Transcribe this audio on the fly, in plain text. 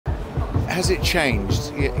Has it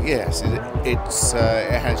changed? Yes, it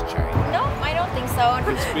has changed. No, I don't think so.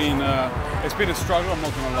 It's been a struggle, I'm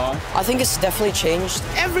not going to lie. I think it's definitely changed.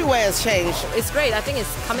 Everywhere has changed. It's great. I think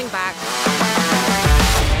it's coming back.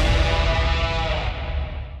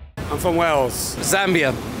 I'm from Wales.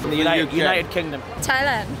 Zambia. The United Kingdom.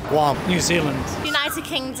 Thailand. Guam. New Zealand. United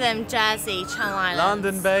Kingdom, Jersey, Channel Islands.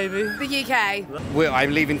 London, baby. The UK.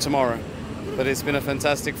 I'm leaving tomorrow, but it's been a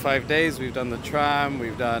fantastic 5 days. We've done the tram,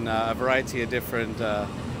 we've done a variety of different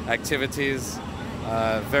activities.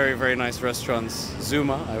 Very, very nice restaurants.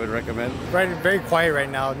 Zuma, I would recommend. Very quiet right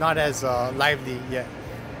now, not as lively yet,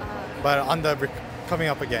 but coming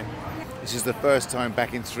up again. This is the first time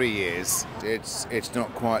back in 3 years. It's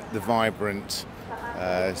not quite the vibrant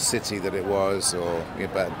city that it was,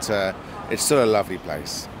 but it's still a lovely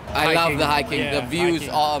place. I love the hiking. Yeah, the views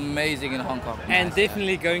hiking. are amazing in Hong Kong. And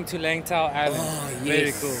definitely going to Langtao Island.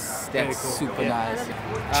 Very cool. That's super nice.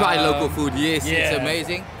 Try local food. Yes, yeah. it's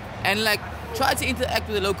amazing. And like, try to interact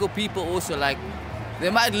with the local people also. Like, they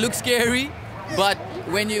might look scary, but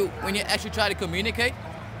when you actually try to communicate,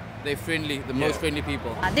 they're friendly, the most friendly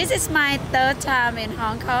people. This is my third time in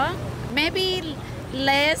Hong Kong. Maybe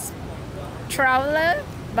less traveler,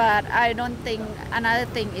 but I don't think another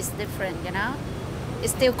thing is different, you know?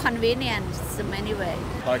 It's still convenient in many ways.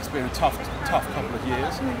 Like, it's been a tough couple of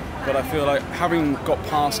years, but I feel like having got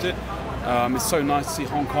past it, it's so nice to see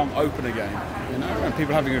Hong Kong open again, you know, and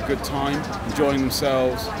people having a good time, enjoying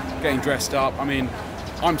themselves, getting dressed up. I mean,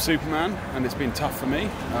 I'm Superman, and it's been tough for me,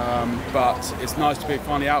 but it's nice to be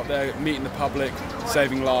finally out there, meeting the public,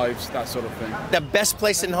 saving lives, that sort of thing. The best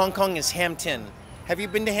place in Hong Kong is Ham Tin. Have you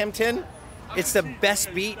been to Ham Tin? It's the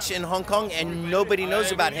best beach in Hong Kong, and nobody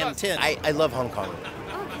knows about Ham Tin. I love Hong Kong,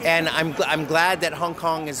 and I'm glad that Hong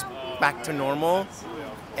Kong is back to normal,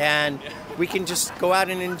 and we can just go out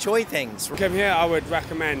and enjoy things. To come here, I would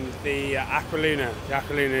recommend the Aqualuna. The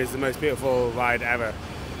Aqualuna is the most beautiful ride ever.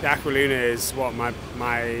 The Aqualuna is what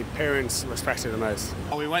my parents respected the most.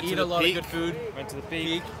 We went to a the lot peak. of good food. Went to the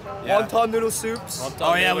peak. Yeah. Wonton noodle soups.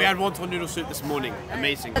 Oh yeah, we had wonton noodle soup this morning.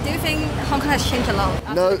 Amazing. Do you think Hong Kong has changed a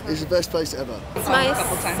lot? No, it's the best place ever. It's my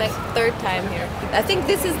third time here. I think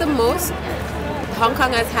this is the most Hong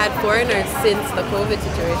Kong has had foreigners since the COVID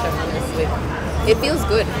situation, honestly. It feels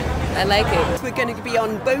good. I like it. We're going to be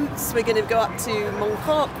on boats, we're going to go up to Mong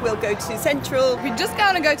Kok, we'll go to Central. We're just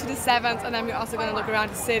going to go to the Sevens, and then we're also going to look around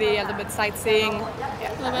the city, a little bit sightseeing.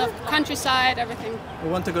 Yeah. A little bit of countryside, everything. We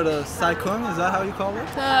want to go to Sai Kung, is that how you call it?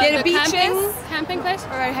 The beaches. Camping place.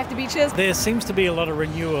 Where I have the beaches. There seems to be a lot of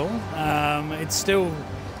renewal. It's still,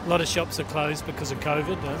 a lot of shops are closed because of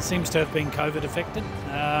COVID. It seems to have been COVID affected,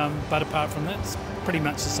 but apart from that, it's pretty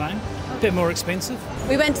much the same. A bit more expensive.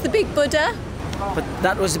 We went to the Big Buddha. But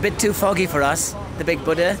that was a bit too foggy for us, the Big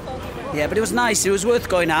Buddha. Yeah, but it was nice. It was worth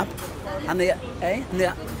going up. And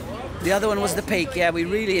the other one was the Peak. Yeah, we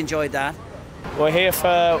really enjoyed that. We're here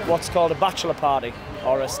for what's called a bachelor party,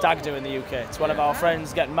 or a stag do in the UK. It's one of our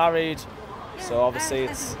friends getting married, so obviously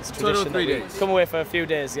it's tradition. 3 days. Come away for a few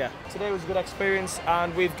days, yeah. Today was a good experience,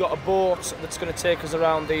 and we've got a boat that's going to take us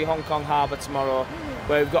around the Hong Kong harbour tomorrow,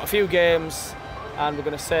 where we've got a few games, and we're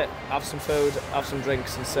going to sit, have some food, have some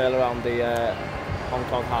drinks, and sail around the Hong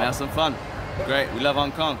Kong harbour. Have some fun. Great, we love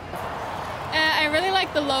Hong Kong. I really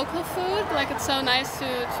like the local food. Like, it's so nice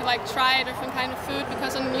to like try different kind of food,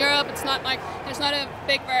 because in Europe it's not like there's not a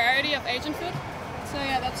big variety of Asian food. So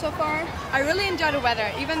yeah, that's so far. I really enjoy the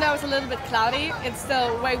weather. Even though it's a little bit cloudy, it's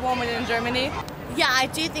still way warmer than in Germany. Yeah, I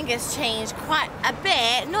do think it's changed quite a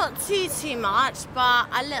bit. Not too much, but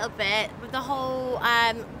a little bit with the whole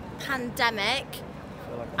pandemic.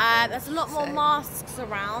 There's a lot more masks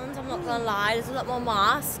around, I'm not gonna lie, there's a lot more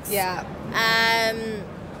masks. Yeah.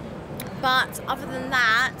 But other than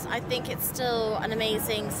that, I think it's still an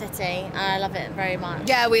amazing city, and I love it very much.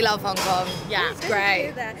 Yeah, we love Hong Kong. Yeah. It's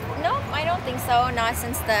great. No, I don't think so, not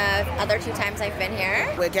since the other 2 times I've been here.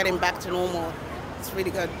 We're getting back to normal. It's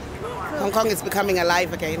really good. Hong Kong is becoming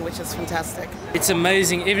alive again, which is fantastic. It's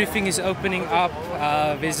amazing. Everything is opening up.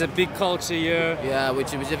 There's a big culture here. Yeah,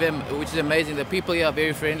 which is amazing. The people here are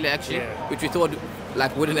very friendly, actually, which we thought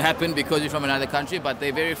like wouldn't happen because you're from another country, but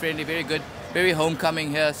they're very friendly, very good, very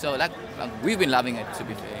homecoming here. So like we've been loving it, to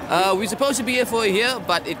be fair. We're supposed to be here for a year,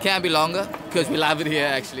 but it can be longer because we love it here,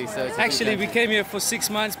 actually. So it's Actually, we came here for 6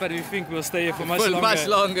 months, but we think we'll stay here for much longer. Much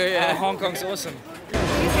longer, yeah. Hong Kong's awesome.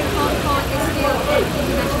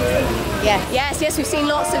 Yes, we've seen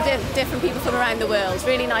lots of different people from around the world. It's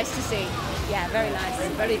really nice to see. Yeah, very nice.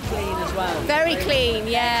 Very clean as well. Very clean,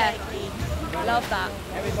 yeah. Love that.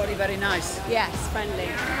 Everybody very nice. Yes, friendly.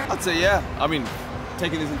 I'd say yeah. I mean,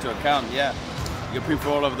 taking this into account, yeah. You get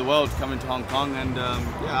people all over the world coming to Hong Kong, and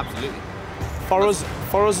yeah, absolutely. For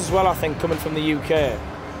us as well, I think, coming from the UK,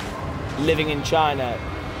 living in China,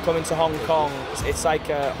 coming to Hong Kong, it's like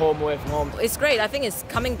a home away from home. It's great. I think it's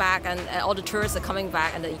coming back, and all the tourists are coming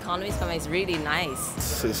back, and the economy is coming. It's really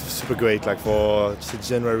nice. It's super great. Like for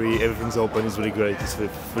January, everything's open. It's really great. It's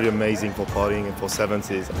really amazing for partying and for sevens.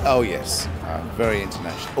 Oh yes, very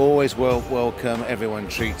international. Always welcome. Everyone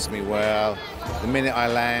treats me well. The minute I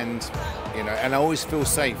land, you know, and I always feel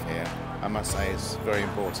safe here. I must say, it's very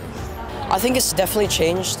important. I think it's definitely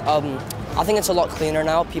changed. I think it's a lot cleaner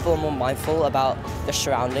now. People are more mindful about their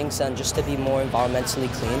surroundings and just to be more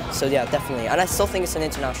environmentally clean. So yeah, definitely. And I still think it's an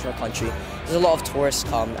international country. There's a lot of tourists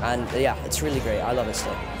come, and yeah, it's really great. I love it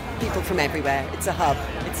still. People from everywhere. It's a hub.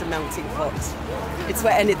 It's a melting pot. It's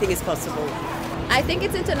where anything is possible. I think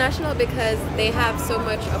it's international because they have so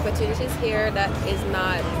much opportunities here that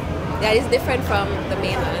is different from the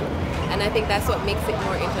mainland, and I think that's what makes it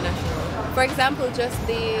more international. For example, just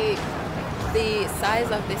the size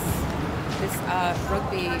of this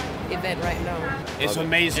rugby event right now. It's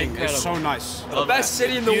amazing. Incredible. It's so nice. The best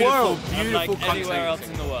city in the world. Beautiful country. Anywhere else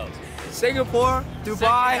in the world. Singapore,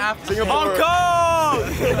 Dubai, Hong Kong!